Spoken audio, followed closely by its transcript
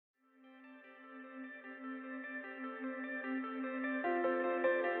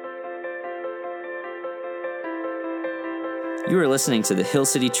You are listening to the Hill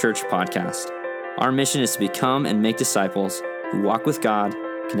City Church podcast. Our mission is to become and make disciples who walk with God,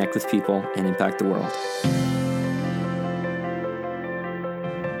 connect with people, and impact the world.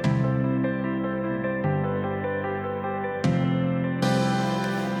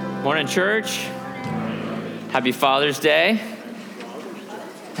 Morning, church. Happy Father's Day.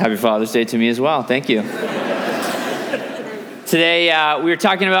 Happy Father's Day to me as well. Thank you. Today, we were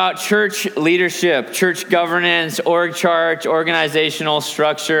talking about church leadership, church governance, org chart, organizational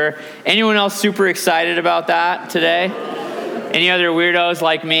structure. Anyone else super excited about that today? Any other weirdos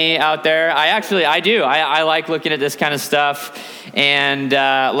like me out there? I do. I like looking at this kind of stuff. And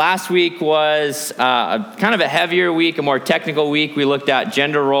last week was kind of a heavier week, a more technical week. We looked at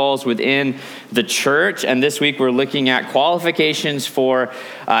gender roles within the church. And this week we're looking at qualifications for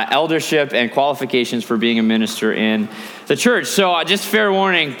eldership and qualifications for being a minister in the church. So just fair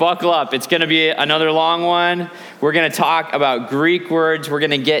warning, buckle up. It's going to be another long one. We're going to talk about Greek words. We're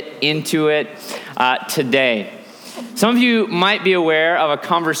going to get into it today. Some of you might be aware of a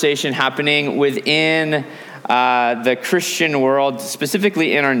conversation happening within the Christian world,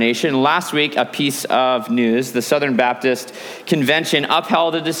 specifically in our nation. Last week, a piece of news: the Southern Baptist Convention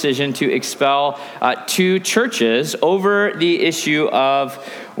upheld a decision to expel two churches over the issue of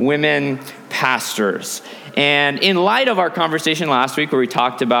women pastors. And in light of our conversation last week, where we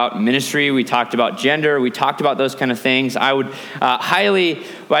talked about ministry, we talked about gender, we talked about those kind of things, I would highly,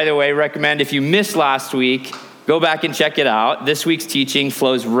 by the way, recommend, if you missed last week, go back and check it out. This week's teaching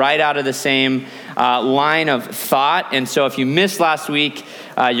flows right out of the same line of thought. And so if you missed last week,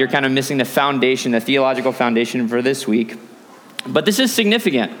 you're kind of missing the foundation, the theological foundation for this week. But this is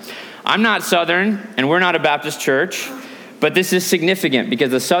significant. I'm not Southern, and we're not a Baptist church, but this is significant because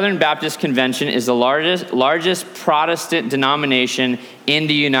the Southern Baptist Convention is the largest Protestant denomination in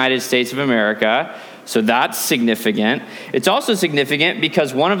the United States of America. So that's significant. It's also significant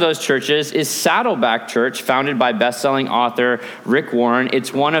because one of those churches is Saddleback Church, founded by best-selling author Rick Warren.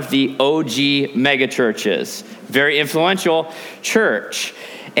 It's one of the OG megachurches, very influential church.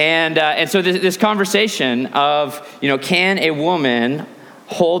 And so this conversation of, can a woman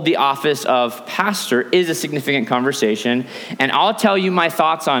hold the office of pastor is a significant conversation. And I'll tell you my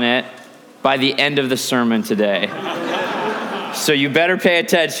thoughts on it by the end of the sermon today. So you better pay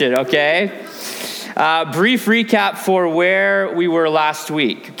attention, okay? Brief recap for where we were last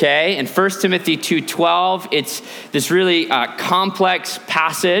week, okay? In 1 Timothy 2:12, it's this really complex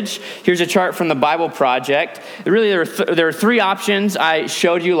passage. Here's a chart from the Bible Project. There are three options I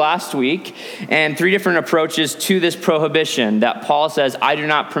showed you last week, and three different approaches to this prohibition that Paul says, I do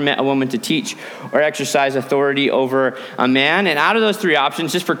not permit a woman to teach or exercise authority over a man. And out of those three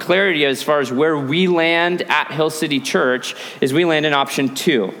options, just for clarity as far as where we land at Hill City Church, is we land in option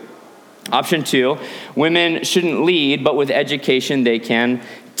 2. Option 2, women shouldn't lead, but with education they can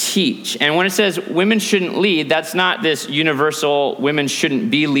teach. And when it says women shouldn't lead, that's not this universal women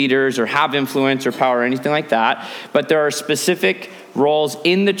shouldn't be leaders or have influence or power or anything like that. But there are specific roles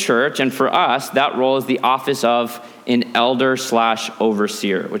in the church, and for us, that role is the office of an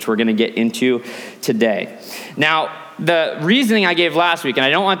elder/overseer, which we're going to get into today. Now, the reasoning I gave last week, and I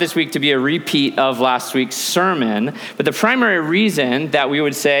don't want this week to be a repeat of last week's sermon, but the primary reason that we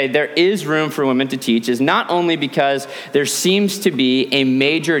would say there is room for women to teach is not only because there seems to be a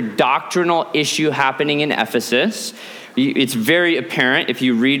major doctrinal issue happening in Ephesus. It's very apparent if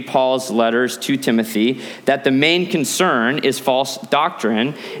you read Paul's letters to Timothy that the main concern is false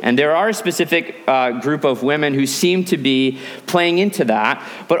doctrine, and there are a specific group of women who seem to be playing into that,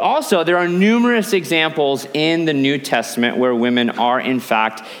 but also there are numerous examples in the New Testament where women are in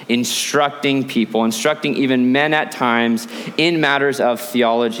fact instructing people, instructing even men at times in matters of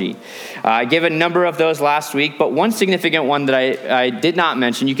theology. I gave a number of those last week, but one significant one that I did not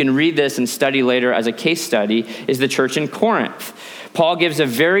mention, you can read this and study later as a case study, is the church in Corinth. Paul gives a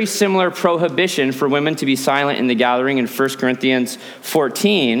very similar prohibition for women to be silent in the gathering in 1 Corinthians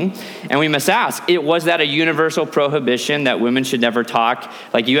 14. And we must ask, was that a universal prohibition that women should never talk?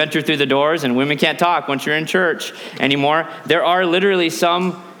 Like you enter through the doors and women can't talk once you're in church anymore. There are literally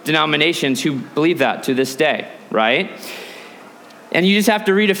some denominations who believe that to this day, right? And you just have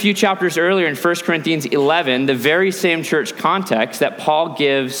to read a few chapters earlier in 1 Corinthians 11, the very same church context, that Paul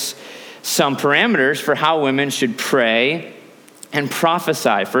gives some parameters for how women should pray and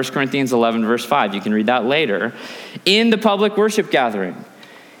prophesy. 1 Corinthians 11, verse 5. You can read that later. In the public worship gathering.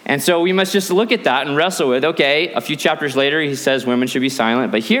 And so we must just look at that and wrestle with, okay, a few chapters later, he says women should be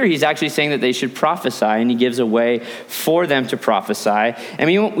silent. But here he's actually saying that they should prophesy, and he gives a way for them to prophesy.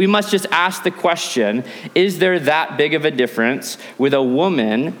 And we must just ask the question, is there that big of a difference with a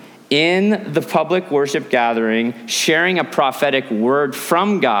woman in the public worship gathering, sharing a prophetic word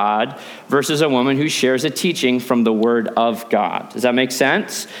from God versus a woman who shares a teaching from the word of God. Does that make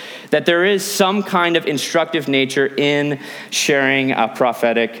sense? That there is some kind of instructive nature in sharing a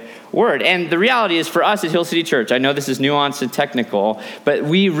prophetic word. And the reality is for us at Hill City Church, I know this is nuanced and technical, but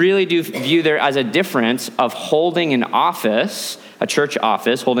we really do view there as a difference of holding an office, a church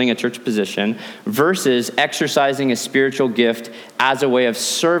office, holding a church position, versus exercising a spiritual gift as a way of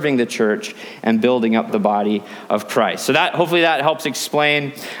serving the church and building up the body of Christ. So that hopefully that helps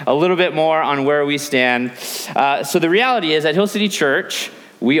explain a little bit more on where we stand. So the reality is at Hill City Church,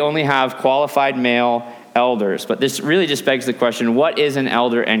 we only have qualified male elders. But this really just begs the question, what is an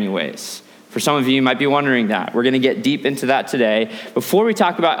elder anyways? For some of you might be wondering that. We're going to get deep into that today. Before we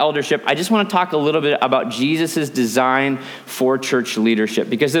talk about eldership, I just want to talk a little bit about Jesus' design for church leadership,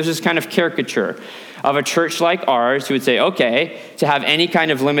 because there's this kind of caricature of a church like ours who would say, okay, to have any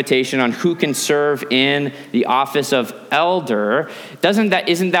kind of limitation on who can serve in the office of elder,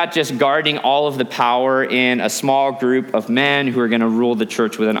 isn't that just guarding all of the power in a small group of men who are going to rule the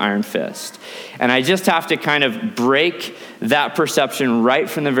church with an iron fist? And I just have to kind of break that perception right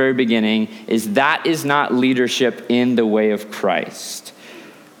from the very beginning, that is not leadership in the way of Christ.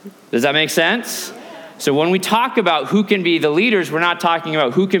 Does that make sense? So when we talk about who can be the leaders, we're not talking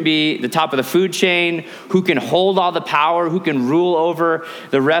about who can be the top of the food chain, who can hold all the power, who can rule over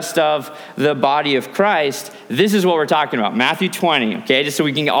the rest of the body of Christ. This is what we're talking about. Matthew 20, okay? Just so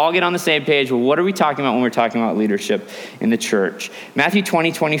we can all get on the same page. Well, what are we talking about when we're talking about leadership in the church? Matthew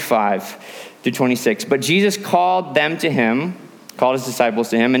 20, 25 through 26. But Jesus called his disciples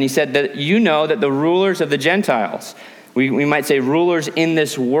to him, and he said that you know that the rulers of the Gentiles, we might say rulers in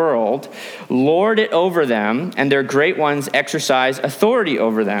this world, lord it over them, and their great ones exercise authority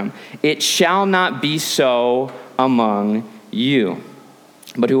over them. It shall not be so among you.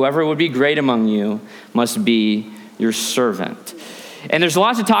 But whoever would be great among you must be your servant. And there's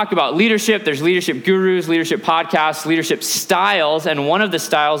lots to talk about leadership. There's leadership gurus, leadership podcasts, leadership styles. And one of the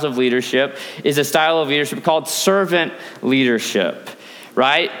styles of leadership is a style of leadership called servant leadership,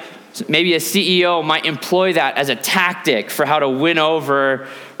 right? Maybe a CEO might employ that as a tactic for how to win over,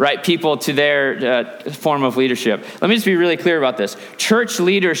 right, people to their form of leadership. Let me just be really clear about this. Church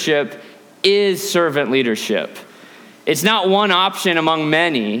leadership is servant leadership. It's not one option among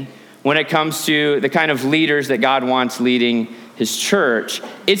many when it comes to the kind of leaders that God wants leading his church.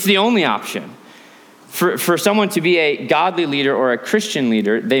 It's the only option. For someone to be a godly leader or a Christian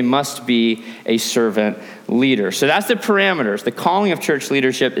leader, they must be a servant leader. So that's the parameters. The calling of church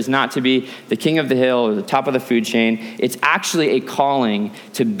leadership is not to be the king of the hill or the top of the food chain. It's actually a calling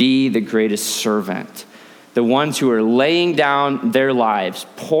to be the greatest servant. The ones who are laying down their lives,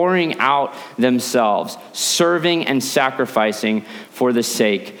 pouring out themselves, serving and sacrificing for the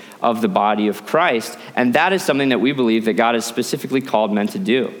sake of the body of Christ. And that is something that we believe that God has specifically called men to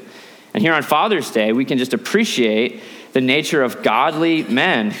do. And here on Father's Day, we can just appreciate the nature of godly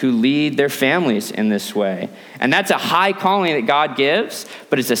men who lead their families in this way. And that's a high calling that God gives,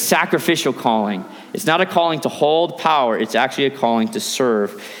 but it's a sacrificial calling. It's not a calling to hold power. It's actually a calling to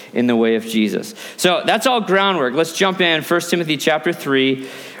serve in the way of Jesus. So that's all groundwork. Let's jump in. 1 Timothy chapter 3.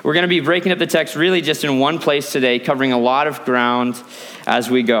 We're going to be breaking up the text really just in one place today, covering a lot of ground as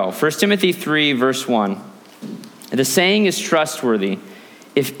we go. 1 Timothy 3, verse 1. The saying is trustworthy.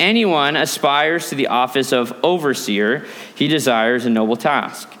 If anyone aspires to the office of overseer, he desires a noble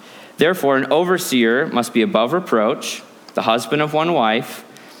task. Therefore, an overseer must be above reproach, the husband of one wife,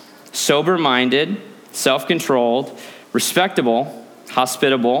 sober-minded, self-controlled, respectable,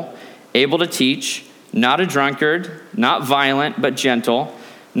 hospitable, able to teach, not a drunkard, not violent, but gentle,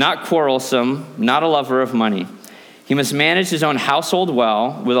 not quarrelsome, not a lover of money. He must manage his own household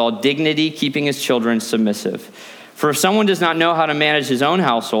well, with all dignity, keeping his children submissive. For if someone does not know how to manage his own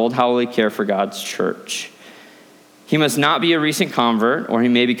household, how will he care for God's church? He must not be a recent convert, or he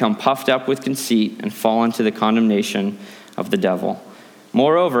may become puffed up with conceit and fall into the condemnation of the devil.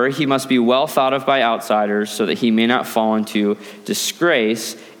 Moreover, he must be well thought of by outsiders, so that he may not fall into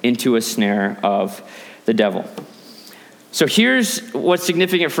disgrace, into a snare of the devil. So here's what's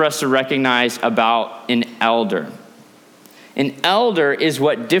significant for us to recognize about an elder. An elder is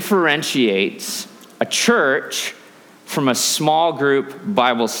what differentiates a church from a small group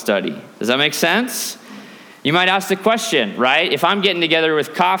Bible study. Does that make sense? You might ask the question, right? If I'm getting together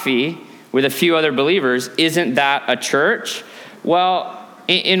with coffee with a few other believers, isn't that a church? Well,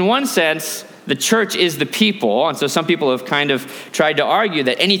 in one sense, the church is the people. And so some people have kind of tried to argue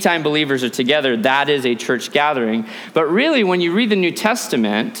that anytime believers are together, that is a church gathering. But really, when you read the New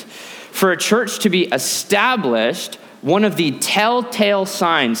Testament, for a church to be established, one of the telltale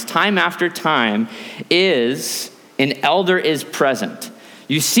signs, time after time, is an elder is present.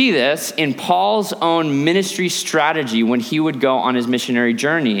 You see this in Paul's own ministry strategy when he would go on his missionary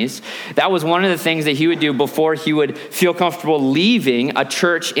journeys. That was one of the things that he would do before he would feel comfortable leaving a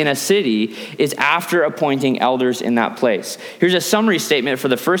church in a city, is after appointing elders in that place. Here's a summary statement for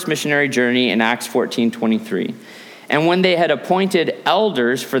the first missionary journey in Acts 14:23. And when they had appointed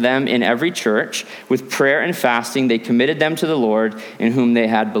elders for them in every church, with prayer and fasting, they committed them to the Lord in whom they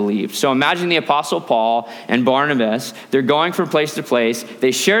had believed. So imagine the Apostle Paul and Barnabas. They're going from place to place.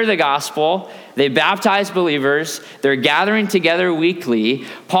 They share the gospel. They baptize believers. They're gathering together weekly.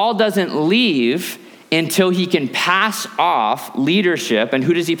 Paul doesn't leave until he can pass off leadership. And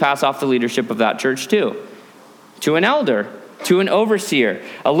who does he pass off the leadership of that church to? To an elder. To an overseer.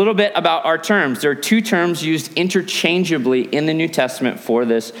 A little bit about our terms. There are two terms used interchangeably in the New Testament for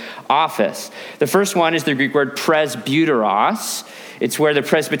this office. The first one is the Greek word presbyteros. It's where the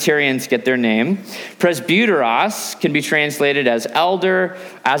Presbyterians get their name. Presbyteros can be translated as elder,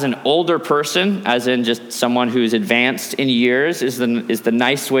 as an older person, as in just someone who's advanced in years is the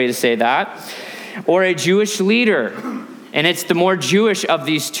nice way to say that, or a Jewish leader. And it's the more Jewish of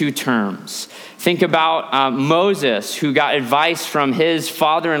these two terms. Think about Moses, who got advice from his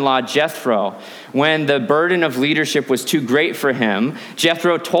father-in-law, Jethro. When the burden of leadership was too great for him,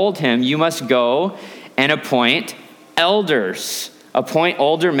 Jethro told him, you must go and appoint elders. Appoint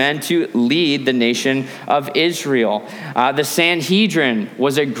older men to lead the nation of Israel. The Sanhedrin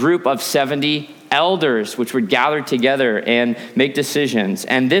was a group of 70 elders, which would gather together and make decisions.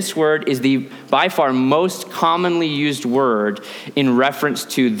 And this word is the by far most commonly used word in reference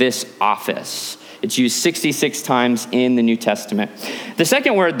to this office. It's used 66 times in the New Testament. The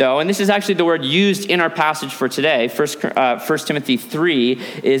second word, though, and this is actually the word used in our passage for today, 1 Timothy 3,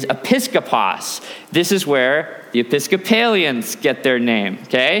 is episkopos. This is where the Episcopalians get their name,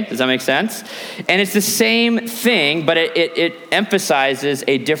 okay? Does that make sense? And it's the same thing, but it emphasizes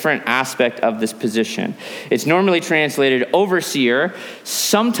a different aspect of this position. It's normally translated overseer.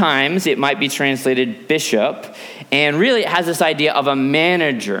 Sometimes it might be translated bishop. And really it has this idea of a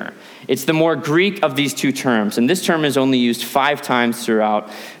manager. It's the more Greek of these two terms. And this term is only used 5 times throughout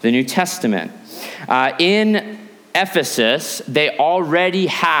the New Testament. In Ephesus, they already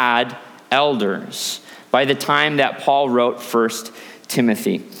had elders by the time that Paul wrote 1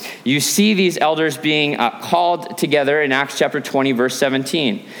 Timothy. You see these elders being called together in Acts chapter 20, verse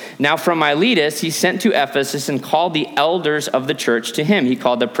 17. Now from Miletus, he sent to Ephesus and called the elders of the church to him. He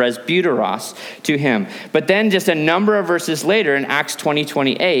called the presbyteros to him. But then just a number of verses later in Acts 20,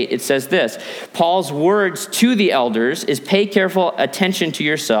 28, it says this. Paul's words to the elders is pay careful attention to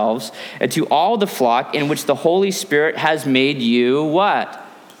yourselves and to all the flock in which the Holy Spirit has made you what?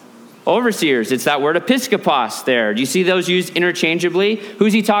 Overseers. It's that word episkopos there. Do you see those used interchangeably?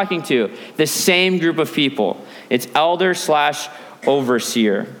 Who's he talking to? The same group of people. It's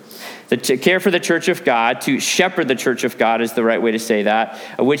elder/overseer. To care for the church of God, to shepherd the church of God is the right way to say that,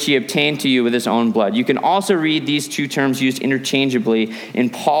 which he obtained to you with his own blood. You can also read these two terms used interchangeably in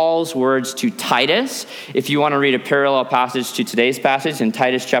Paul's words to Titus. If you want to read a parallel passage to today's passage in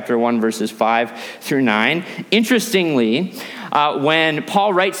Titus chapter 1, verses 5 through 9. Interestingly, when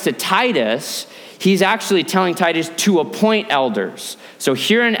Paul writes to Titus, he's actually telling Titus to appoint elders. So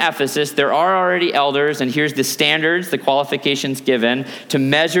here in Ephesus, there are already elders, and here's the standards, the qualifications given to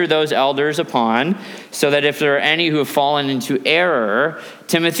measure those elders upon, so that if there are any who have fallen into error,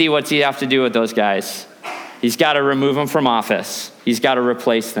 Timothy, what's he have to do with those guys? He's got to remove them from office. He's got to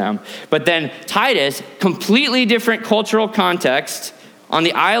replace them. But then Titus, completely different cultural context on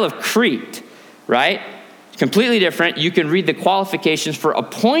the Isle of Crete, right? Completely different. You can read the qualifications for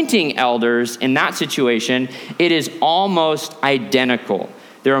appointing elders in that situation. It is almost identical.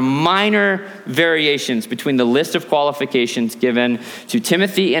 There are minor variations between the list of qualifications given to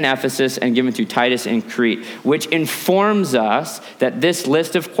Timothy in Ephesus and given to Titus in Crete, which informs us that this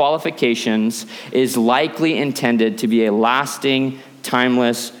list of qualifications is likely intended to be a lasting,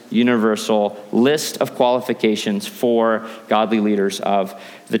 timeless, universal list of qualifications for godly leaders of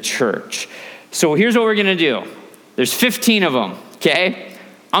the church. So here's what we're going to do. There's 15 of them, okay?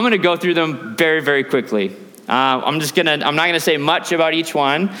 I'm going to go through them very, very quickly. I'm not going to say much about each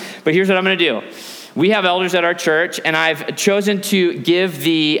one, but here's what I'm going to do. We have elders at our church, and I've chosen to give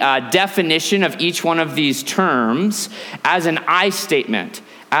the definition of each one of these terms as an I statement,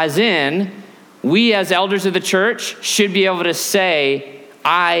 as in, we as elders of the church should be able to say,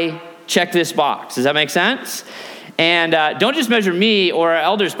 I check this box. Does that make sense? And don't just measure me or our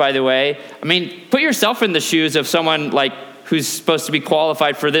elders, by the way. I mean, put yourself in the shoes of someone like who's supposed to be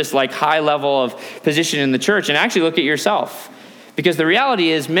qualified for this like high level of position in the church, and actually look at yourself. Because the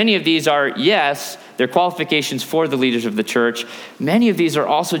reality is many of these are, yes, they're qualifications for the leaders of the church. Many of these are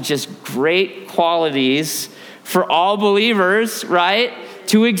also just great qualities for all believers, right?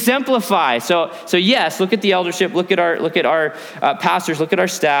 To exemplify. So yes, look at the eldership, look at our pastors, look at our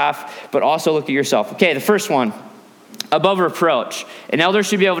staff, but also look at yourself. Okay, the first one, above reproach. An elder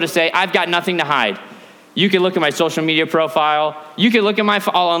should be able to say, I've got nothing to hide. You can look at my social media profile. You can look at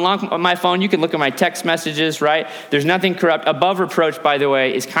I'll unlock my phone. You can look at my text messages, right? There's nothing corrupt. Above reproach, by the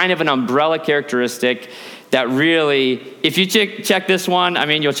way, is kind of an umbrella characteristic that really, if you check this one, I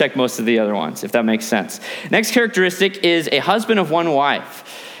mean, you'll check most of the other ones, if that makes sense. Next characteristic is a husband of one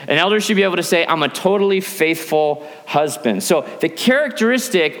wife. An elder should be able to say, I'm a totally faithful husband. So the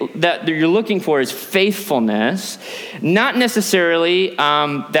characteristic that you're looking for is faithfulness, not necessarily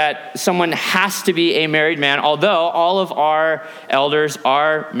that someone has to be a married man, although all of our elders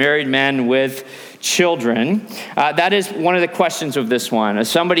are married men with children. That is one of the questions of this one. If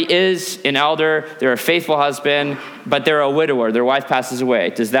somebody is an elder, they're a faithful husband, but they're a widower, their wife passes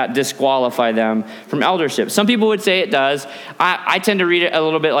away, does that disqualify them from eldership? Some people would say it does. I tend to read it a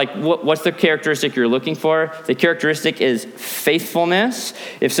little bit like, what's the characteristic you're looking for? The characteristic is faithfulness.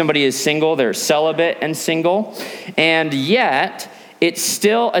 If somebody is single, they're celibate and single. And yet, it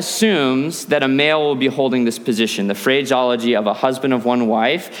still assumes that a male will be holding this position, the phraseology of a husband of one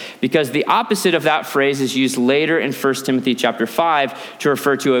wife, because the opposite of that phrase is used later in 1 Timothy chapter 5 to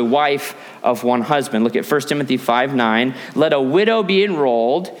refer to a wife of one husband. Look at 1 Timothy 5:9. Let a widow be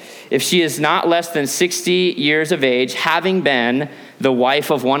enrolled if she is not less than 60 years of age, having been the wife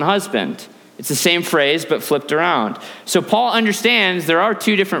of one husband. It's the same phrase, but flipped around. So Paul understands there are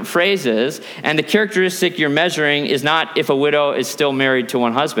two different phrases, and the characteristic you're measuring is not if a widow is still married to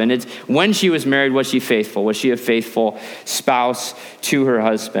one husband. It's when she was married, was she faithful? Was she a faithful spouse to her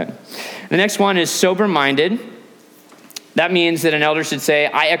husband? The next one is sober-minded. That means that an elder should say,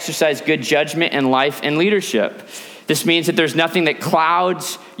 I exercise good judgment in life and leadership. This means that there's nothing that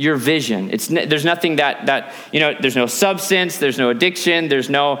clouds your vision. There's nothing that there's no substance, there's no addiction, there's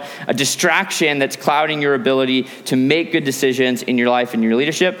no distraction that's clouding your ability to make good decisions in your life and your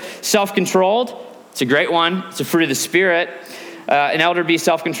leadership. Self-controlled, it's a great one. It's a fruit of the Spirit. An elder be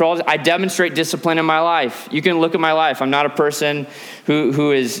self-controlled. I demonstrate discipline in my life. You can look at my life. I'm not a person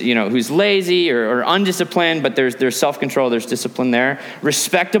who is, who's lazy or undisciplined, but there's self-control, there's discipline there.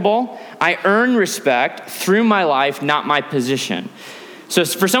 Respectable. I earn respect through my life, not my position. So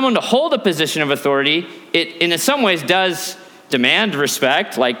for someone to hold a position of authority, it in some ways does demand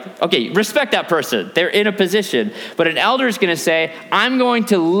respect. Like, okay, respect that person. They're in a position. But an elder is going to say, I'm going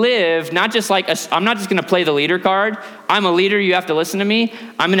to live, I'm not just going to play the leader card. I'm a leader, you have to listen to me.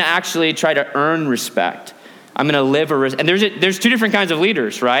 I'm going to actually try to earn respect. I'm going to live and there's two different kinds of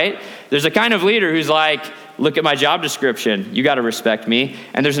leaders, right? There's a kind of leader who's like, look at my job description. You got to respect me.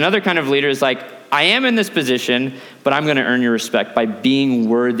 And there's another kind of leader who's like, I am in this position, but I'm going to earn your respect by being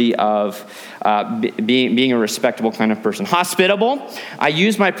worthy of being a respectable kind of person. Hospitable. I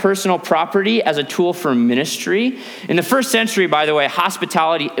use my personal property as a tool for ministry. In the first century, by the way,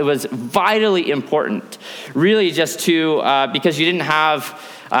 hospitality, it was vitally important. Really just because you didn't have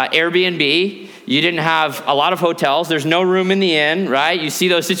Airbnb. You didn't have a lot of hotels. There's no room in the inn, right? You see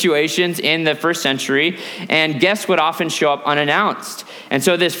those situations in the first century, and guests would often show up unannounced. And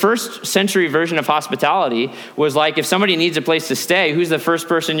so this first century version of hospitality was like, if somebody needs a place to stay, who's the first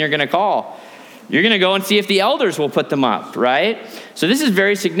person you're going to call? You're going to go and see if the elders will put them up, right? So this is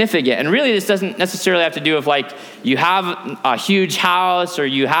very significant. And really, this doesn't necessarily have to do with like you have a huge house or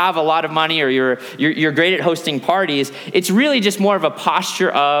you have a lot of money or you're great at hosting parties. It's really just more of a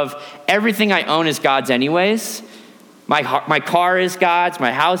posture of everything I own is God's anyways. My car is God's,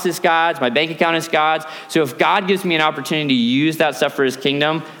 my house is God's, my bank account is God's. So if God gives me an opportunity to use that stuff for his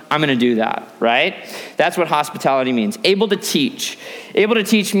kingdom, I'm going to do that, right? That's what hospitality means. Able to teach. Able to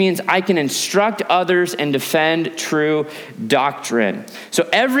teach means I can instruct others and defend true doctrine. So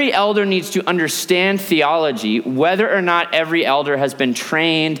every elder needs to understand theology, whether or not every elder has been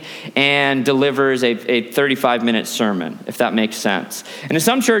trained and delivers a 35-minute sermon, if that makes sense. And in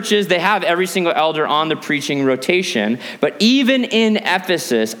some churches, they have every single elder on the preaching rotation, but even in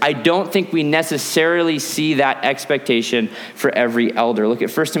Ephesus, I don't think we necessarily see that expectation for every elder. Look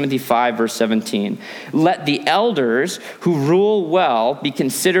at 1 Timothy 5, verse 17. Let the elders who rule well be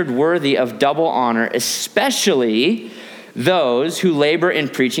considered worthy of double honor, especially those who labor in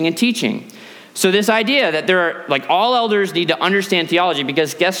preaching and teaching. So this idea that there are, like, all elders need to understand theology,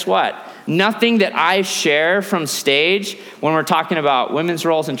 because guess what? nothing that I share from stage when we're talking about women's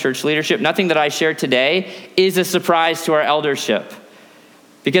roles in church leadership, nothing that I share today is a surprise to our eldership.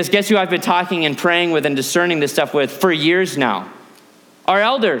 Because guess who I've been talking and praying with and discerning this stuff with for years now? Our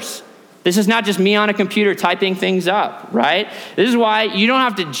elders. This is not just me on a computer typing things up, right? This is why you don't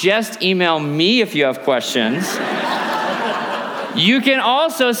have to just email me if you have questions. You can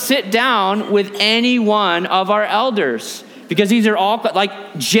also sit down with any one of our elders, because these are all, like,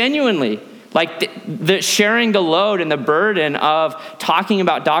 genuinely, like the sharing the load and the burden of talking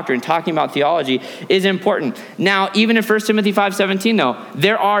about doctrine, talking about theology is important. Now, even in 1 Timothy 5:17, though,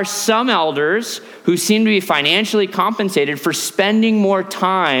 there are some elders who seem to be financially compensated for spending more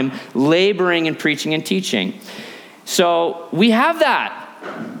time laboring in preaching and teaching. So we have that.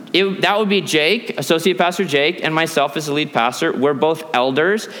 That would be Jake, Associate Pastor Jake, and myself as the lead pastor. We're both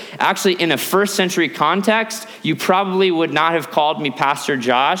elders. Actually, in a first century context, you probably would not have called me Pastor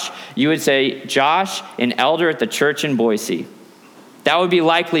Josh. You would say, Josh, an elder at the church in Boise. That would be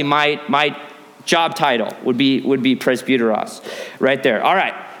likely my job title, would be presbyteros, right there. All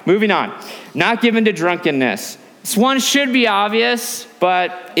right, moving on. Not given to drunkenness. This one should be obvious,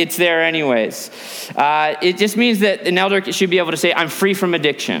 but it's there anyways. It just means that an elder should be able to say, I'm free from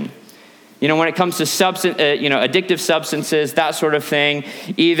addiction. When it comes to addictive substances, that sort of thing,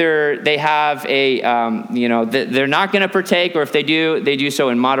 either they have they're not going to partake, or if they do so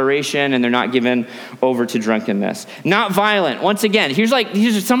in moderation, and they're not given over to drunkenness. Not violent. Once again,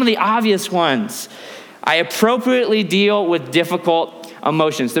 these are some of the obvious ones. I appropriately deal with difficult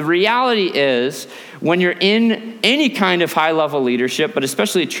emotions. The reality is, when you're in any kind of high-level leadership, but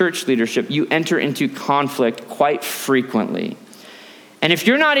especially church leadership, you enter into conflict quite frequently. And if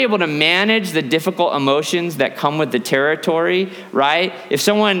you're not able to manage the difficult emotions that come with the territory, right? If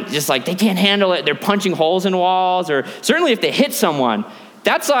someone just they can't handle it, they're punching holes in walls, or certainly if they hit someone,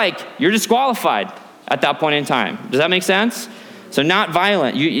 that's you're disqualified at that point in time. Does that make sense? So not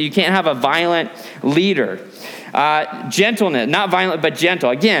violent. You can't have a violent leader. Gentleness, not violent, but gentle.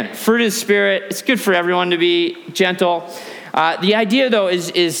 Again, fruit of the Spirit. It's good for everyone to be gentle. The idea, though,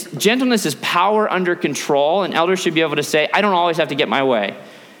 is gentleness is power under control, and elders should be able to say, I don't always have to get my way.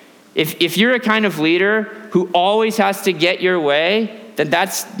 If you're a kind of leader who always has to get your way, then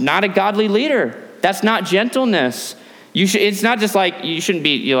that's not a godly leader. That's not gentleness. It's not just you shouldn't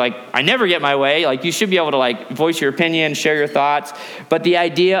be, I never get my way. You should be able to voice your opinion, share your thoughts. But the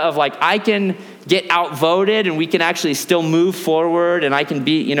idea of I can get outvoted and we can actually still move forward, and I can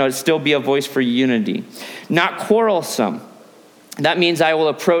be, still be a voice for unity. Not quarrelsome. That means I will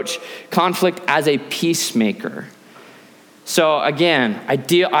approach conflict as a peacemaker. So again, I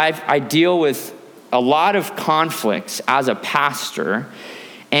deal with a lot of conflicts as a pastor,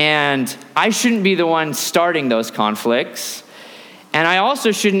 and I shouldn't be the one starting those conflicts. And I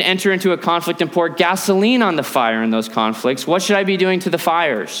also shouldn't enter into a conflict and pour gasoline on the fire in those conflicts. What should I be doing to the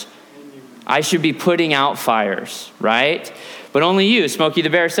fires? I should be putting out fires, right? But only you, Smokey the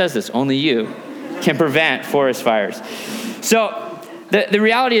Bear says this, only you can prevent forest fires. So the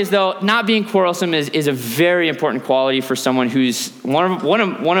reality is, though, not being quarrelsome is a very important quality for someone who's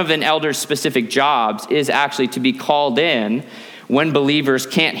one of an elder's specific jobs is actually to be called in when believers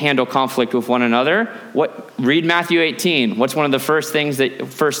can't handle conflict with one another. Read Matthew 18. What's one of the first steps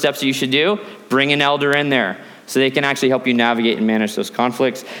that you should do? Bring an elder in there so they can actually help you navigate and manage those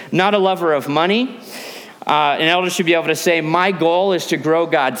conflicts. Not a lover of money. An elder should be able to say, my goal is to grow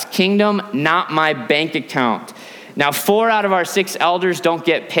God's kingdom, not my bank account. Now, 4 out of our 6 elders don't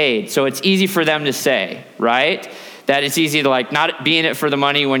get paid, so it's easy for them to say, right? That it's easy to not be in it for the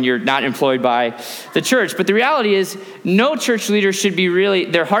money when you're not employed by the church. But the reality is, no church leader should be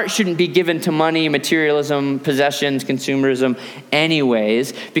their heart shouldn't be given to money, materialism, possessions, consumerism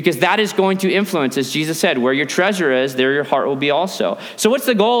anyways, because that is going to influence, as Jesus said, where your treasure is, there your heart will be also. So what's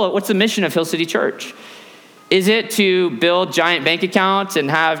the goal? What's the mission of Hill City Church? Is it to build giant bank accounts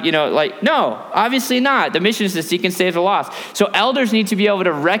and have, no, obviously not. The mission is to seek and save the lost. So elders need to be able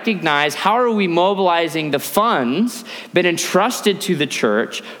to recognize, how are we mobilizing the funds been entrusted to the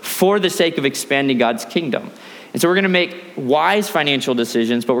church for the sake of expanding God's kingdom? And so we're going to make wise financial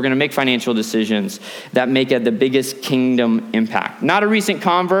decisions, but we're going to make financial decisions that make the biggest kingdom impact. Not a recent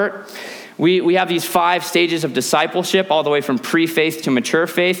convert. We have these 5 stages of discipleship, all the way from pre-faith to mature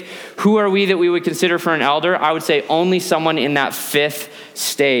faith. Who are we that we would consider for an elder? I would say only someone in that 5th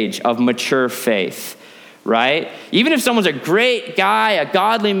stage of mature faith, right? Even if someone's a great guy, a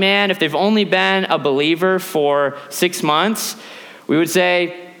godly man, if they've only been a believer for 6 months, we would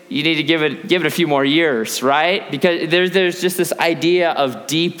say you need to give it a few more years, right? Because there's just this idea of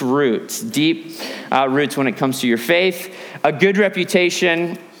deep roots when it comes to your faith. A good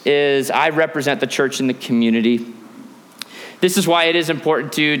reputation is I represent the church in the community. This is why it is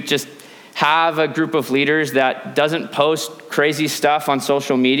important to just have a group of leaders that doesn't post crazy stuff on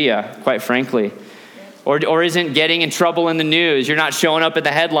social media, quite frankly, or isn't getting in trouble in the news. You're not showing up at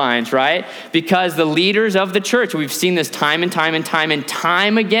the headlines, right? Because the leaders of the church, we've seen this time and time and time and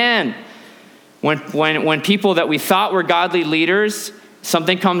time again. When people that we thought were godly leaders,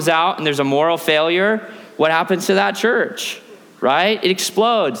 something comes out and there's a moral failure, what happens to that church, right? It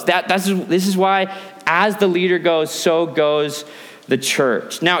explodes. This is why as the leader goes, so goes the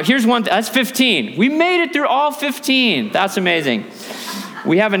church. Now, here's one. That's 15. We made it through all 15. That's amazing.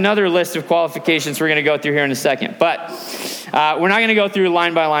 We have another list of qualifications we're going to go through here in a second. But we're not going to go through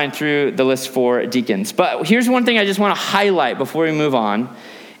line by line through the list for deacons. But here's one thing I just want to highlight before we move on,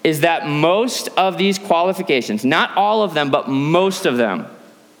 is that most of these qualifications, not all of them, but most of them,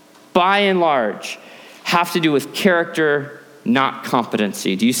 by and large, have to do with character, not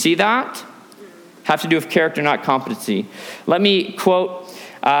competency. Do you see that? Have to do with character, not competency. Let me quote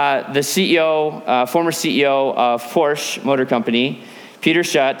the CEO, former CEO of Porsche Motor Company, Peter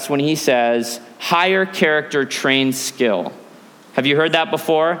Schutz, when he says, higher character trains skill. Have you heard that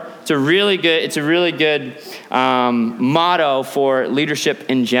before? It's a really good motto for leadership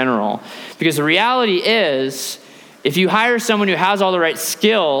in general. Because the reality is, if you hire someone who has all the right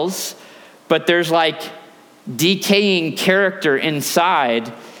skills, but there's like decaying character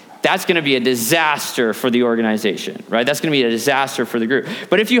inside, that's going to be a disaster for the organization, right? That's going to be a disaster for the group.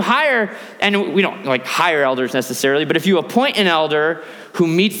 But if you hire, and we don't like hire elders necessarily, but if you appoint an elder who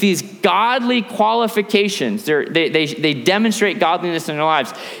meets these godly qualifications, they demonstrate godliness in their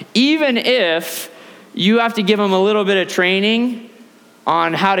lives, even if you have to give them a little bit of training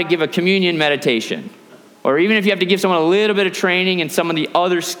on how to give a communion meditation, or even if you have to give someone a little bit of training in some of the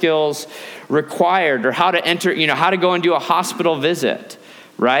other skills required, or how to enter, how to go and do a hospital visit,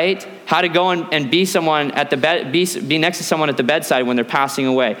 right? How to go and be someone at the bed, be next to someone at the bedside when they're passing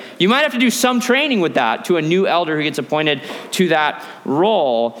away. You might have to do some training with that to a new elder who gets appointed to that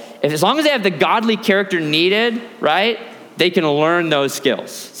role. As long as they have the godly character needed, right, they can learn those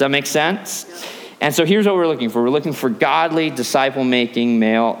skills. Does that make sense? And so here's what we're looking for. We're looking for godly, disciple-making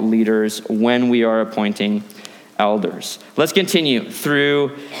male leaders when we are appointing elders. Let's continue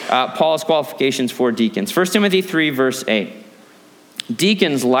through Paul's qualifications for deacons. 1 Timothy 3, verse 8.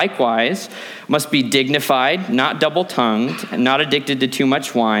 Deacons likewise must be dignified, not double-tongued, not addicted to too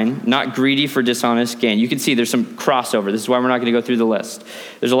much wine, not greedy for dishonest gain. You can see there's some crossover. This is why we're not going to go through the list.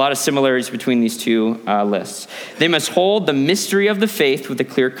 There's a lot of similarities between these two lists. They must hold the mystery of the faith with a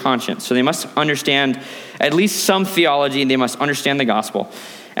clear conscience. So they must understand at least some theology, and they must understand the gospel.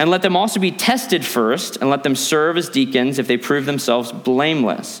 And let them also be tested first, and let them serve as deacons if they prove themselves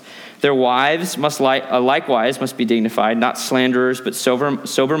blameless. Their wives likewise must be dignified, not slanderers, but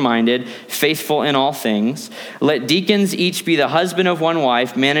sober-minded, faithful in all things. Let deacons each be the husband of one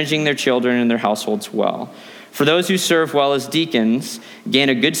wife, managing their children and their households well. For those who serve well as deacons gain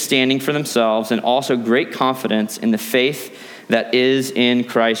a good standing for themselves and also great confidence in the faith that is in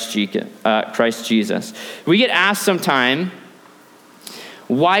Christ Jesus. We get asked sometime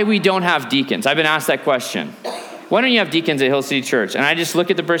why we don't have deacons. I've been asked that question. Why don't you have deacons at Hill City Church? And I just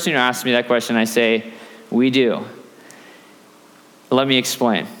look at the person who asked me that question, and I say, we do. Let me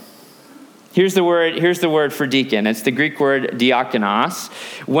explain. Here's the word for deacon. It's the Greek word diakonos.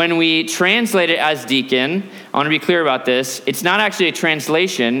 When we translate it as deacon, I want to be clear about this. It's not actually a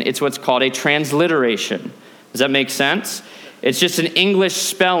translation. It's what's called a transliteration. Does that make sense? It's just an English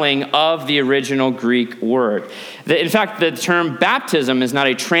spelling of the original Greek word. In fact, the term baptism is not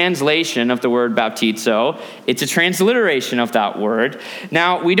a translation of the word baptizo. It's a transliteration of that word.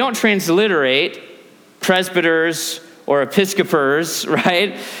 Now, we don't transliterate presbyters or episcopers,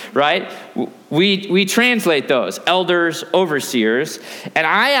 right? We translate those, elders, overseers. And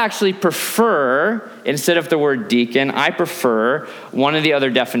I actually prefer, instead of the word deacon, I prefer one of the other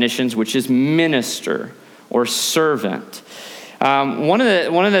definitions, which is minister or servant. One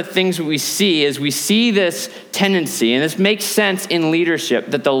of the things we see this tendency, and this makes sense in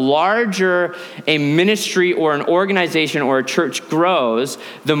leadership, that the larger a ministry or an organization or a church grows,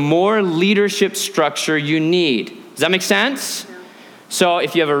 the more leadership structure you need. Does that make sense? So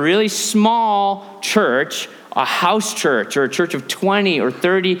if you have a really small church, a house church or a church of 20 or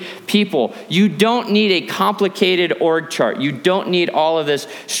 30 people, you don't need a complicated org chart. You don't need all of this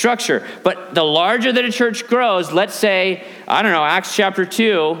structure. But the larger that a church grows, let's say, Acts chapter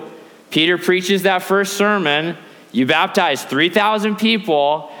 2, Peter preaches that first sermon, you baptize 3,000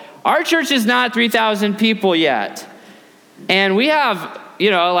 people. Our church is not 3,000 people yet. And we have,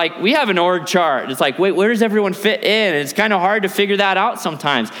 like we have an org chart. It's like, wait, where does everyone fit in? And it's kind of hard to figure that out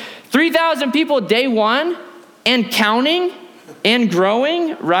sometimes. 3,000 people day one and counting and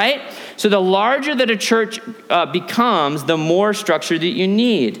growing, right? So the larger that a church becomes, the more structure that you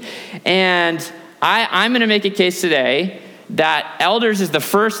need. And I'm going to make a case today that elders is the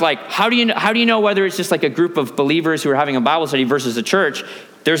first, like, how do you know whether it's just like a group of believers who are having a Bible study versus a church?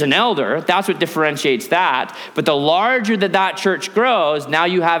 There's an elder. That's what differentiates that. But the larger that church grows, now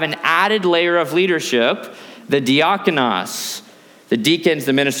you have an added layer of leadership, the diakonos, the deacons,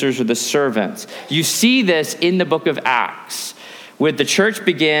 the ministers, or the servants. You see this in the book of Acts, with the church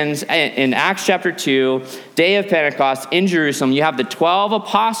begins in Acts chapter 2, day of Pentecost in Jerusalem. You have the 12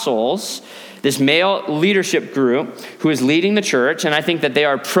 apostles, this male leadership group who is leading the church, and I think that they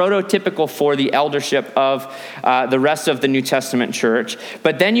are prototypical for the eldership of the rest of the New Testament church.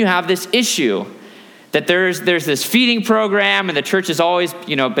 But then you have this issue that there's this feeding program, and the church has always,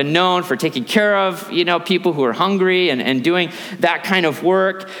 been known for taking care of, people who are hungry and doing that kind of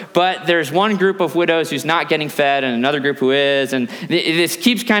work. But there's one group of widows who's not getting fed, and another group who is, and this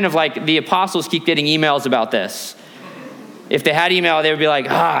keeps kind of like the apostles keep getting emails about this. If they had email, they would be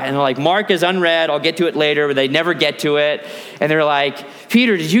like, and they're like, Mark is unread, I'll get to it later, but they never get to it. And they're like,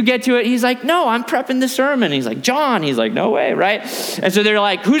 Peter, did you get to it? He's like, no, I'm prepping the sermon. He's like, John, he's like, no way, right? And so they're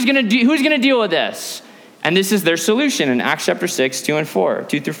like, who's gonna deal with this? And this is their solution in Acts chapter 6, 2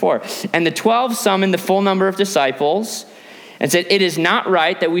 through 4. And the 12 summoned the full number of disciples and said, it is not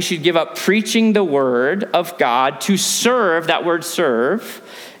right that we should give up preaching the word of God to serve. That word serve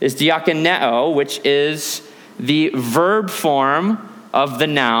is diakoneo, which is the verb form of the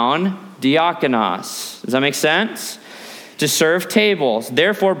noun diakonos. Does that make sense? To serve tables.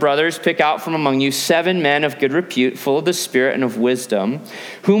 Therefore, brothers, pick out from among you 7 men of good repute, full of the Spirit and of wisdom,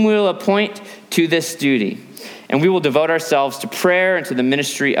 whom we will appoint to this duty. And we will devote ourselves to prayer and to the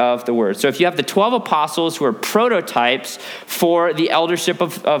ministry of the word. So if you have the 12 apostles who are prototypes for the eldership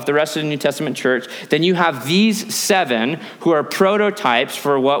of the rest of the New Testament church, then you have these 7 who are prototypes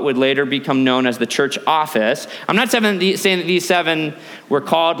for what would later become known as the church office. I'm not saying that these 7 were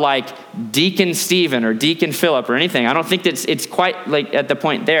called like Deacon Stephen or Deacon Philip or anything. I don't think that it's quite like at the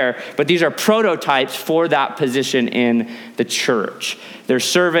point there, but these are prototypes for that position in the church. They're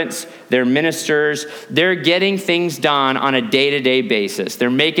servants, they're ministers, they're getting things done on a day-to-day basis. They're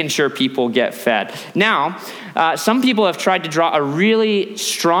making sure people get fed. Now, some people have tried to draw a really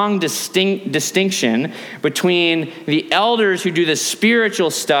strong distinction between the elders who do the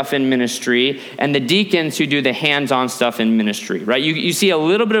spiritual stuff in ministry and the deacons who do the hands-on stuff in ministry, right? You see a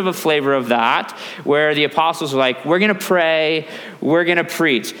little bit of a flavor of that, where the apostles are like, we're going to pray, we're going to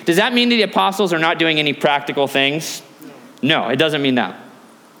preach. Does that mean that the apostles are not doing any practical things? No, it doesn't mean that.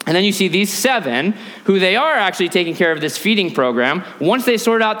 And then you see these 7 who they are actually taking care of this feeding program. Once they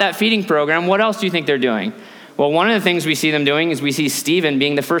sort out that feeding program, what else do you think they're doing? Well, one of the things we see them doing is we see Stephen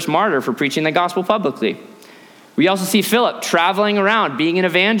being the first martyr for preaching the gospel publicly. We also see Philip traveling around, being an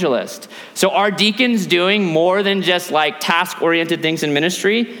evangelist. So are deacons doing more than just like task-oriented things in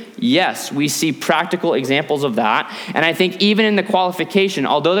ministry? Yes, we see practical examples of that. And I think even in the qualification,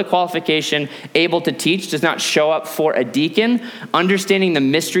 although the qualification able to teach does not show up for a deacon, understanding the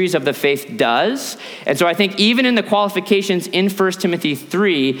mysteries of the faith does. And so I think even in the qualifications in 1 Timothy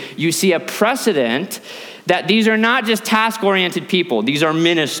 3, you see a precedent that these are not just task-oriented people. These are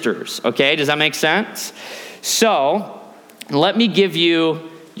ministers, okay? Does that make sense? So, let me give you,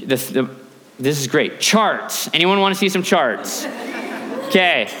 this is great, charts. Anyone want to see some charts?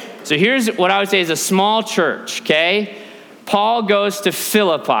 Okay, so here's what I would say is a small church, okay? Paul goes to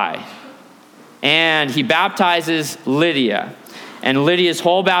Philippi, and he baptizes Lydia. And Lydia's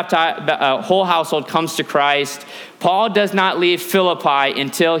whole household comes to Christ. Paul does not leave Philippi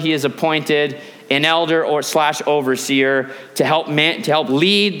until he is appointed an elder or / overseer to help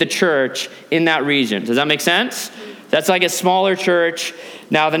lead the church in that region. Does that make sense? That's like a smaller church.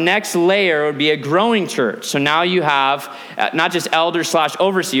 Now the next layer would be a growing church. So now you have not just elders /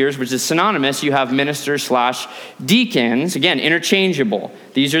 overseers, which is synonymous. You have ministers / deacons, again, interchangeable.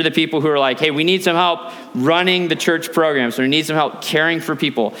 These are the people who are like, hey, we need some help running the church program. So we need some help caring for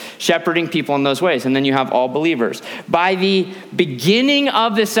people, shepherding people in those ways. And then you have all believers. By the beginning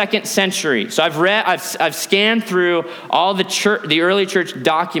of the 2nd century, so I've scanned through all the early church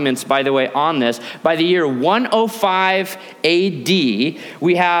documents, by the way, on this. By the year 105 AD,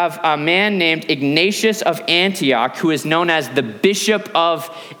 we have a man named Ignatius of Antioch, who is known as the Bishop of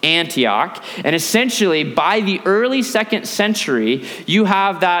Antioch. And essentially, by the early 2nd century, you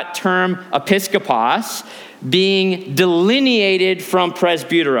have that term episkopos being delineated from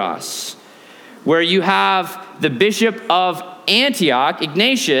presbyteros, where you have the Bishop of Antioch,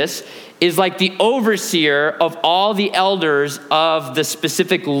 Ignatius, is like the overseer of all the elders of the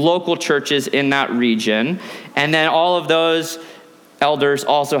specific local churches in that region. And then all of those elders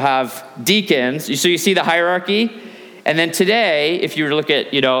also have deacons. So you see the hierarchy? And then today, if you look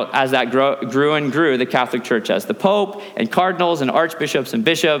at, as that grew and grew, the Catholic Church has the Pope and cardinals and archbishops and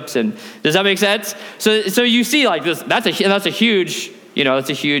bishops. And does that make sense? So you see like this, that's a huge, it's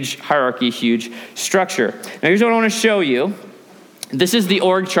a huge hierarchy, huge structure. Now here's what I want to show you. This is the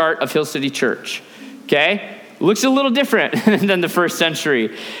org chart of Hill City Church, okay? Looks a little different than the first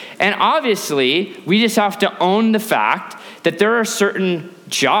century. And obviously, we just have to own the fact that there are certain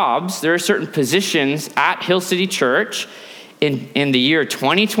jobs, there are certain positions at Hill City Church in the year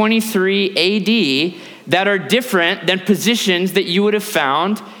 2023 AD that are different than positions that you would have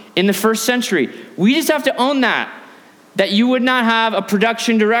found in the first century. We just have to own that you would not have a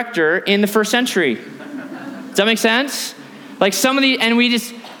production director in the first century. Does that make sense? Like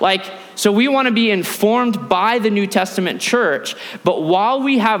so we want to be informed by the New Testament church, but while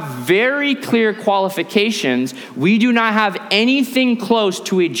we have very clear qualifications, we do not have anything close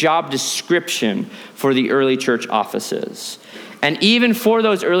to a job description for the early church offices. And even for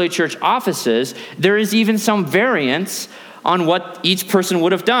those early church offices, there is even some variance on what each person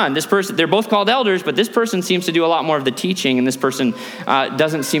would have done. They're both called elders, but this person seems to do a lot more of the teaching, and this person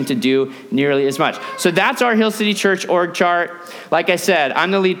doesn't seem to do nearly as much. So that's our Hill City Church org chart. Like I said, I'm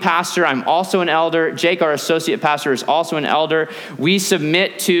the lead pastor. I'm also an elder. Jake, our associate pastor, is also an elder. We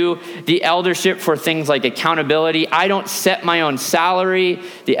submit to the eldership for things like accountability. I don't set my own salary.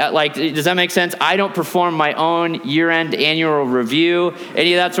 Does that make sense? I don't perform my own year-end annual review,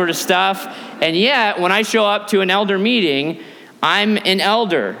 any of that sort of stuff. And yet, when I show up to an elder meeting, I'm an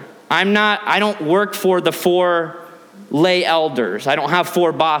elder. I don't work for the 4 lay elders. I don't have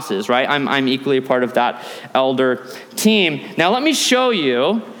 4 bosses, right? I'm equally a part of that elder team. Now, let me show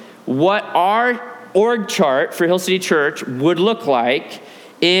you what our org chart for Hill City Church would look like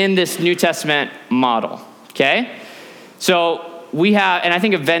in this New Testament model, okay? So we have, and I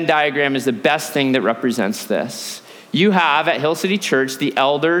think a Venn diagram is the best thing that represents this. You have at Hill City Church the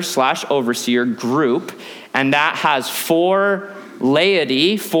elder/overseer group, and that has 4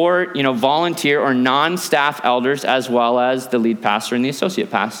 laity, 4 volunteer or non-staff elders, as well as the lead pastor and the associate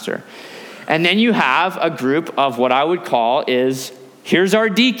pastor. And then you have a group of what I would call here's our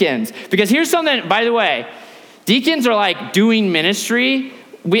deacons. Because here's something, by the way, deacons are like doing ministry.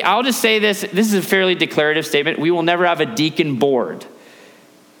 I'll just say this is a fairly declarative statement. We will never have a deacon board.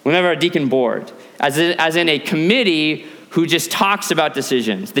 We'll never have a deacon board. As in a committee who just talks about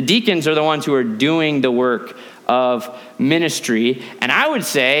decisions. The deacons are the ones who are doing the work of ministry. And I would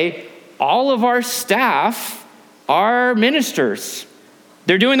say all of our staff are ministers.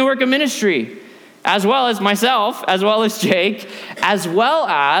 They're doing the work of ministry, as well as myself, as well as Jake, as well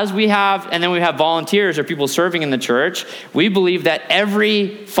as we have volunteers or people serving in the church. We believe that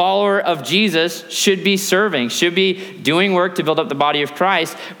every follower of Jesus should be serving, should be doing work to build up the body of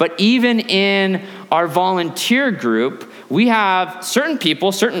Christ. But even in our volunteer group, we have certain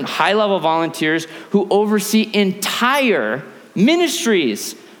people, certain high-level volunteers who oversee entire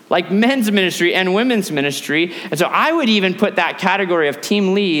ministries, like men's ministry and women's ministry. And so I would even put that category of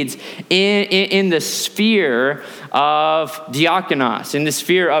team leads in the sphere of diakonos, in the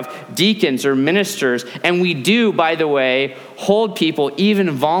sphere of deacons or ministers. And we do, by the way, hold people,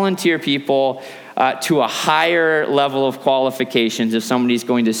 even volunteer people, to a higher level of qualifications if somebody's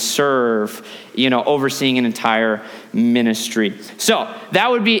going to serve, overseeing an entire ministry. So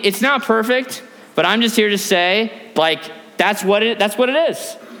that would be, it's not perfect, but I'm just here to say, that's what it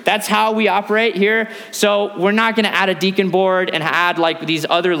is. That's how we operate here. So we're not going to add a deacon board and add these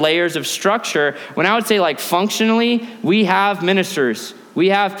other layers of structure. When I would say functionally, we have ministers. We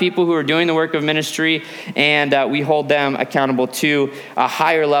have people who are doing the work of ministry, and we hold them accountable to a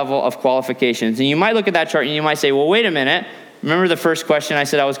higher level of qualifications. And you might look at that chart and you might say, well, wait a minute. Remember the first question I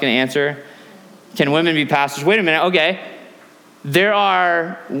said I was going to answer? Can women be pastors? Wait a minute. Okay. There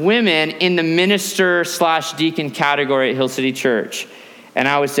are women in the minister/deacon category at Hill City Church. And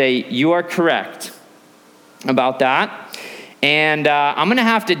I would say you are correct about that. And I'm going to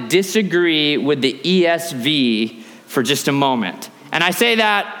have to disagree with the ESV for just a moment. And I say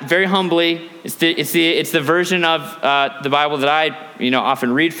that very humbly. It's the version of the Bible that I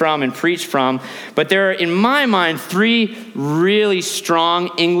often read from and preach from. But there are, in my mind, 3 really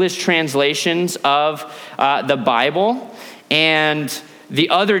strong English translations of the Bible. And The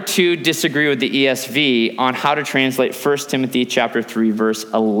other two disagree with the ESV on how to translate 1 Timothy chapter 3, verse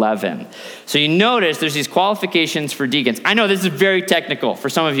 11. So you notice there's these qualifications for deacons. I know this is very technical. For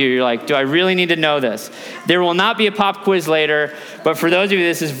some of you, you're like, do I really need to know this? There will not be a pop quiz later, but for those of you,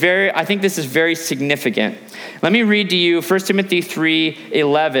 I think this is very significant. Let me read to you 1 Timothy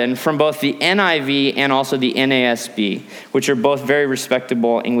 3:11 from both the NIV and also the NASB, which are both very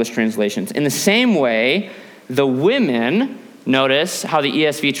respectable English translations. In the same way, the women, notice how the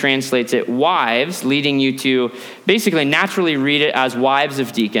ESV translates it, wives, leading you to basically naturally read it as wives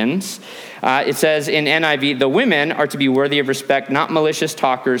of deacons. It says in NIV, the women are to be worthy of respect, not malicious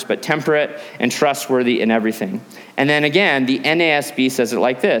talkers, but temperate and trustworthy in everything. And then again, the NASB says it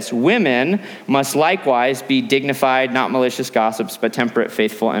like this: women must likewise be dignified, not malicious gossips, but temperate,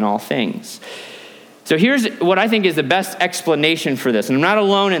 faithful in all things. So here's what I think is the best explanation for this, and I'm not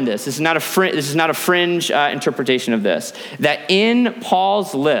alone in this. This is not a fringe interpretation of this. That in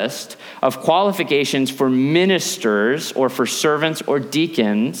Paul's list of qualifications for ministers or for servants or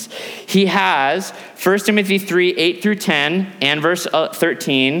deacons, he has 1 Timothy 3:8-10 and verse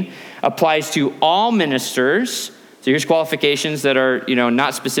 13 applies to all ministers. So here's qualifications that are,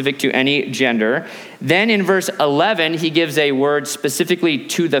 not specific to any gender. Then in verse 11, he gives a word specifically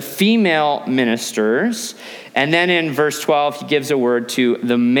to the female ministers. And then in verse 12, he gives a word to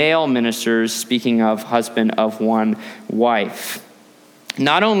the male ministers, speaking of husband of one wife.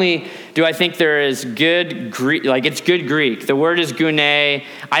 Not only do I think there is good Greek, it's good Greek. The word is gune.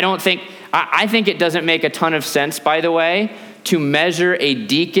 I think it doesn't make a ton of sense, by the way, to measure a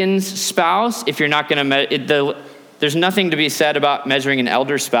deacon's spouse if you're not going to there's nothing to be said about measuring an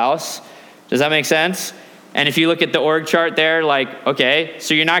elder spouse. Does that make sense? And if you look at the org chart there, okay,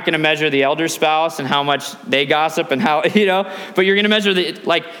 so you're not going to measure the elder spouse and how much they gossip and how, but you're going to measure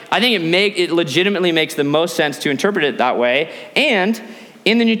I think it legitimately makes the most sense to interpret it that way. And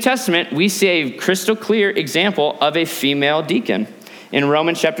in the New Testament, we see a crystal clear example of a female deacon. In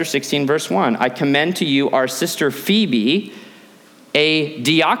Romans chapter 16, verse 1, I commend to you our sister Phoebe, a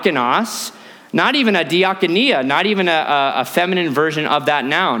diakonos, not even a diakonia, not even a feminine version of that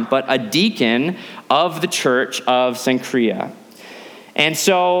noun, but a deacon of the church of Cenchrea. And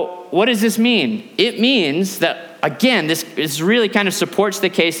so what does this mean? It means that, again, this really kind of supports the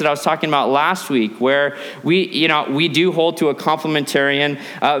case that I was talking about last week, where we do hold to a complementarian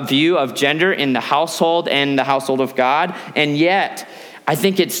view of gender in the household and the household of God. And yet, I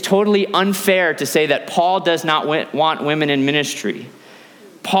think it's totally unfair to say that Paul does not want women in ministry.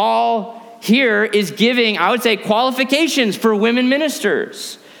 Paul here is giving, I would say, qualifications for women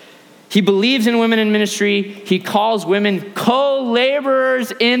ministers. He believes in women in ministry. He calls women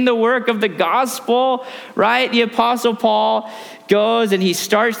co-laborers in the work of the gospel, right? The Apostle Paul goes and he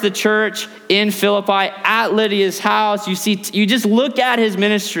starts the church in Philippi at Lydia's house. You just look at his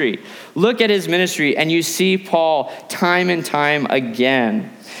ministry. Look at his ministry, and you see Paul time and time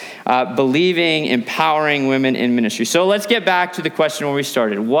again believing, empowering women in ministry. So let's get back to the question where we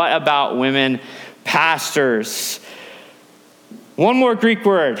started. What about women pastors? One more Greek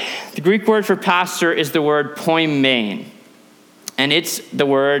word. The Greek word for pastor is the word poimen. And it's the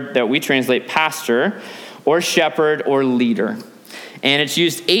word that we translate pastor or shepherd or leader. And it's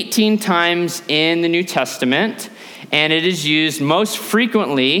used 18 times in the New Testament. And it is used most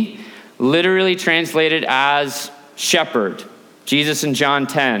frequently, literally translated as shepherd. Jesus in John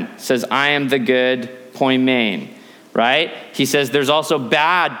 10 says, I am the good poimen, right? He says there's also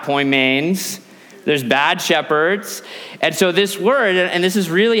bad poimens. There's bad shepherds. And so this word, and this is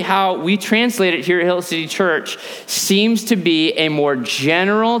really how we translate it here at Hill City Church, seems to be a more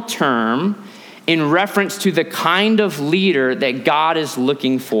general term in reference to the kind of leader that God is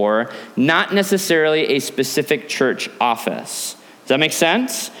looking for, not necessarily a specific church office. Does that make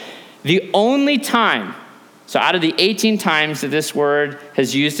sense? The only time, so out of the 18 times that this word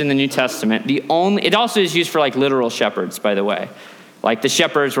has used in the New Testament, it also is used for literal shepherds, by the way. Like the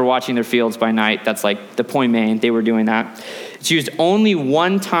shepherds were watching their fields by night. That's like the poimen. They were doing that. It's used only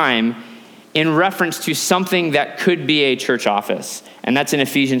one time in reference to something that could be a church office. And that's in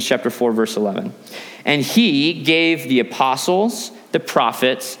Ephesians chapter 4, verse 11. And he gave the apostles, the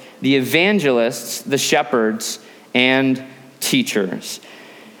prophets, the evangelists, the shepherds, and teachers.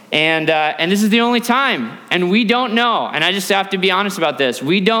 And this is the only time. And we don't know. And I just have to be honest about this.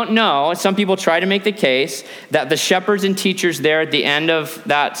 We don't know. Some people try to make the case that the shepherds and teachers there at the end of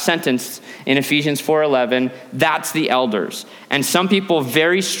that sentence in Ephesians 4:11, that's the elders. And some people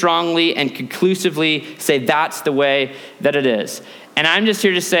very strongly and conclusively say that's the way that it is. And I'm just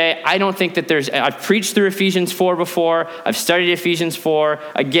here to say, I don't think that I've preached through Ephesians 4 before. I've studied Ephesians 4.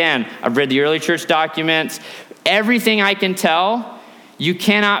 Again, I've read the early church documents. Everything I can tell, you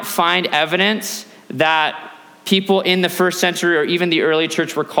cannot find evidence that people in the first century or even the early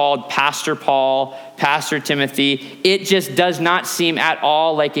church were called Pastor Paul, Pastor Timothy. It just does not seem at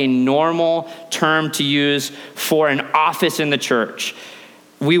all like a normal term to use for an office in the church.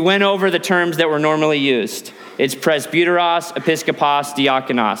 We went over the terms that were normally used. It's presbyteros, episkopos,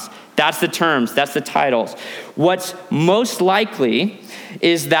 diakonos. That's the terms, that's the titles. What's most likely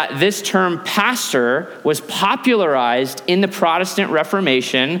is that this term pastor was popularized in the Protestant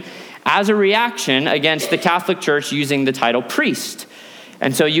Reformation as a reaction against the Catholic Church using the title priest.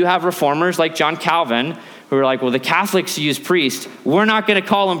 And so you have reformers like John Calvin who are like, well, the Catholics use priest. We're not going to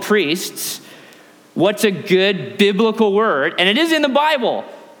call them priests. What's a good biblical word? And it is in the Bible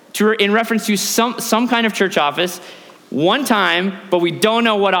in reference to some kind of church office one time, but we don't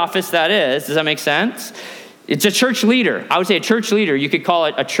know what office that is. Does that make sense? It's a church leader. I would say a church leader. You could call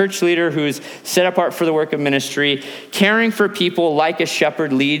it a church leader who's set apart for the work of ministry, caring for people like a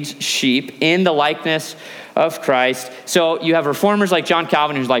shepherd leads sheep in the likeness of Christ. So you have reformers like John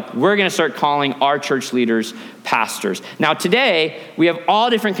Calvin who's like, we're going to start calling our church leaders pastors. Now today, we have all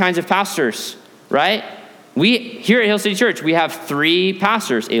different kinds of pastors, right? Here at Hill City Church, we have 3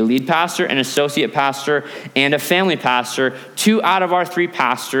 pastors, a lead pastor, an associate pastor, and a family pastor. 2 out of our 3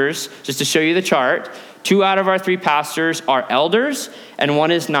 pastors, just to show you the chart, 2 out of our 3 pastors are elders, and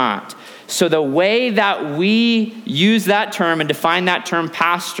 1 is not. So the way that we use that term and define that term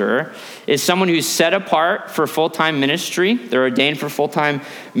pastor is someone who's set apart for full-time ministry. They're ordained for full-time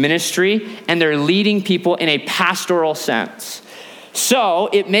ministry, and they're leading people in a pastoral sense. So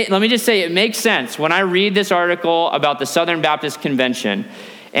let me just say it makes sense when I read this article about the Southern Baptist Convention.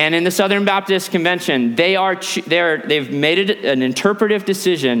 And in the Southern Baptist Convention, they've made it an interpretive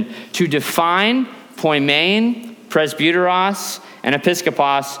decision to define poimen, presbyteros, and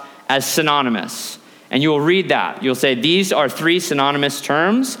episkopos as synonymous. And you will read that. You'll say, these are 3 synonymous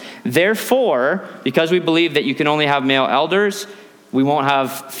terms. Therefore, because we believe that you can only have male elders, we won't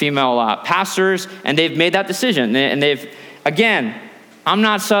have female pastors. And they've made that decision. And again, I'm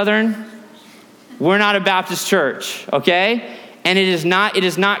not Southern. We're not a Baptist church, okay? And it is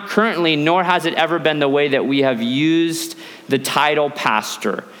not currently, nor has it ever been the way that we have used the title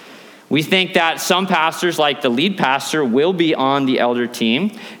pastor. We think that some pastors, like the lead pastor, will be on the elder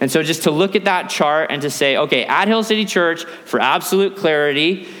team. And so just to look at that chart and to say, okay, at Hill City Church, for absolute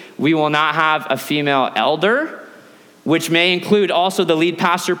clarity, we will not have a female elder, which may include also the lead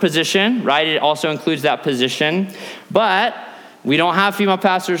pastor position, right? It also includes that position. But we don't have female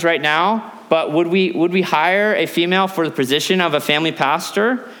pastors right now. But would we hire a female for the position of a family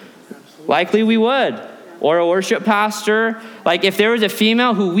pastor? Likely we would. Or a worship pastor. Like if there was a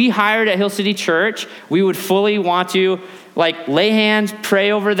female who we hired at Hill City Church, we would fully want to lay hands,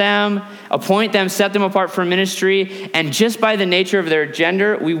 pray over them, appoint them, set them apart for ministry. And just by the nature of their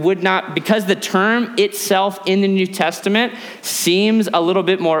gender, we would not, because the term itself in the New Testament seems a little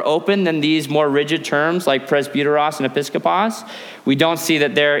bit more open than these more rigid terms like presbyteros and episkopos, we don't see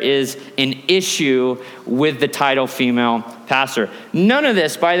that there is an issue with the title female pastor. None of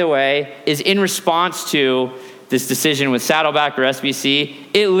this, by the way, is in response to this decision with Saddleback or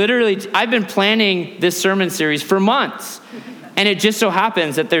SBC. I've been planning this sermon series for months. And it just so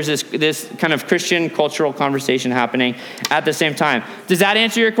happens that there's this kind of Christian cultural conversation happening at the same time. Does that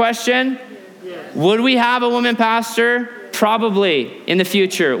answer your question? Yes. Would we have a woman pastor? Probably in the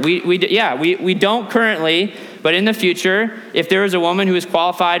future. We don't currently, but in the future, if there was a woman who was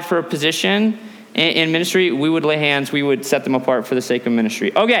qualified for a position in ministry, we would lay hands, we would set them apart for the sake of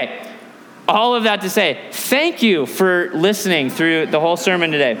ministry. Okay. All of that to say, thank you for listening through the whole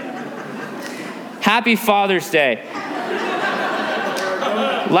sermon today. Happy Father's Day.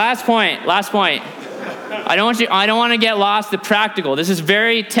 Last point. I don't want to get lost the practical. This is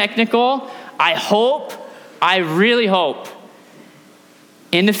very technical. I really hope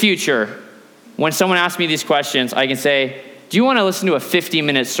in the future, when someone asks me these questions, I can say, do you want to listen to a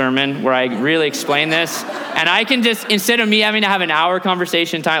 50-minute sermon where I really explain this? And I can just, instead of me having to have an hour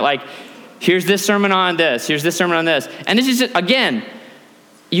conversation time, here's this sermon on this, here's this sermon on this. And this is just, again,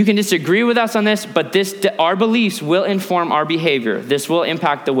 you can disagree with us on this, but our beliefs will inform our behavior. This will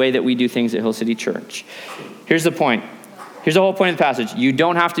impact the way that we do things at Hill City Church. Here's the point. Here's the whole point of the passage. You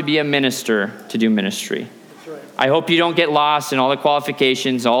don't have to be a minister to do ministry. That's right. I hope you don't get lost in all the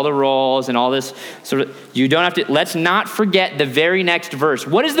qualifications, all the roles, and all this you don't have to. Let's not forget the very next verse.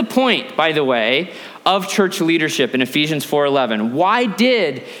 What is the point, by the way, of church leadership in Ephesians 4:11? Why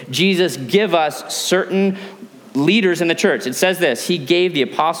did Jesus give us certain leaders in the church? It says this: he gave the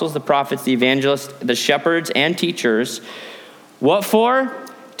apostles, the prophets, the evangelists, the shepherds, and teachers. What for?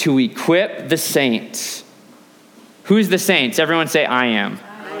 To equip the saints. Who's the saints? Everyone say, I am.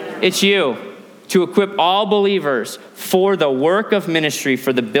 It's you, to equip all believers for the work of ministry,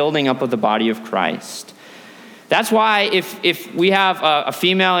 for the building up of the body of Christ. That's why if we have a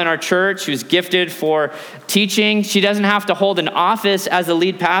female in our church who's gifted for teaching, she doesn't have to hold an office as a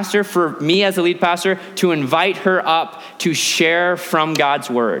lead pastor for me as a lead pastor to invite her up to share from God's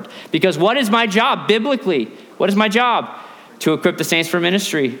word. Because what is my job biblically? What is my job? To equip the saints for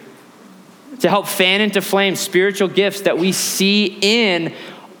ministry, to help fan into flame spiritual gifts that we see in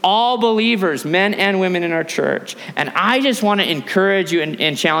all believers, men and women in our church. And I just want to encourage you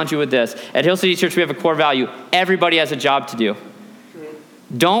and challenge you with this. At Hill City Church, we have a core value. Everybody has a job to do.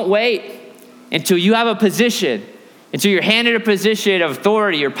 Don't wait until you have a position, until you're handed a position of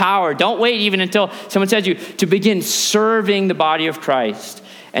authority or power. Don't wait even until someone tells you to begin serving the body of Christ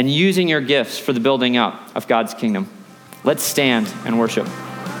and using your gifts for the building up of God's kingdom. Let's stand and worship.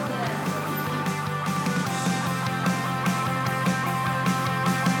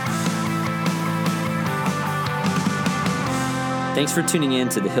 Thanks for tuning in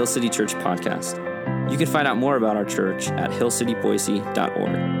to the Hill City Church podcast. You can find out more about our church at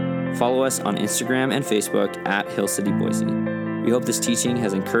hillcityboise.org. Follow us on Instagram and Facebook at Hill City Boise. We hope this teaching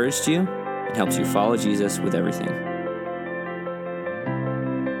has encouraged you and helps you follow Jesus with everything.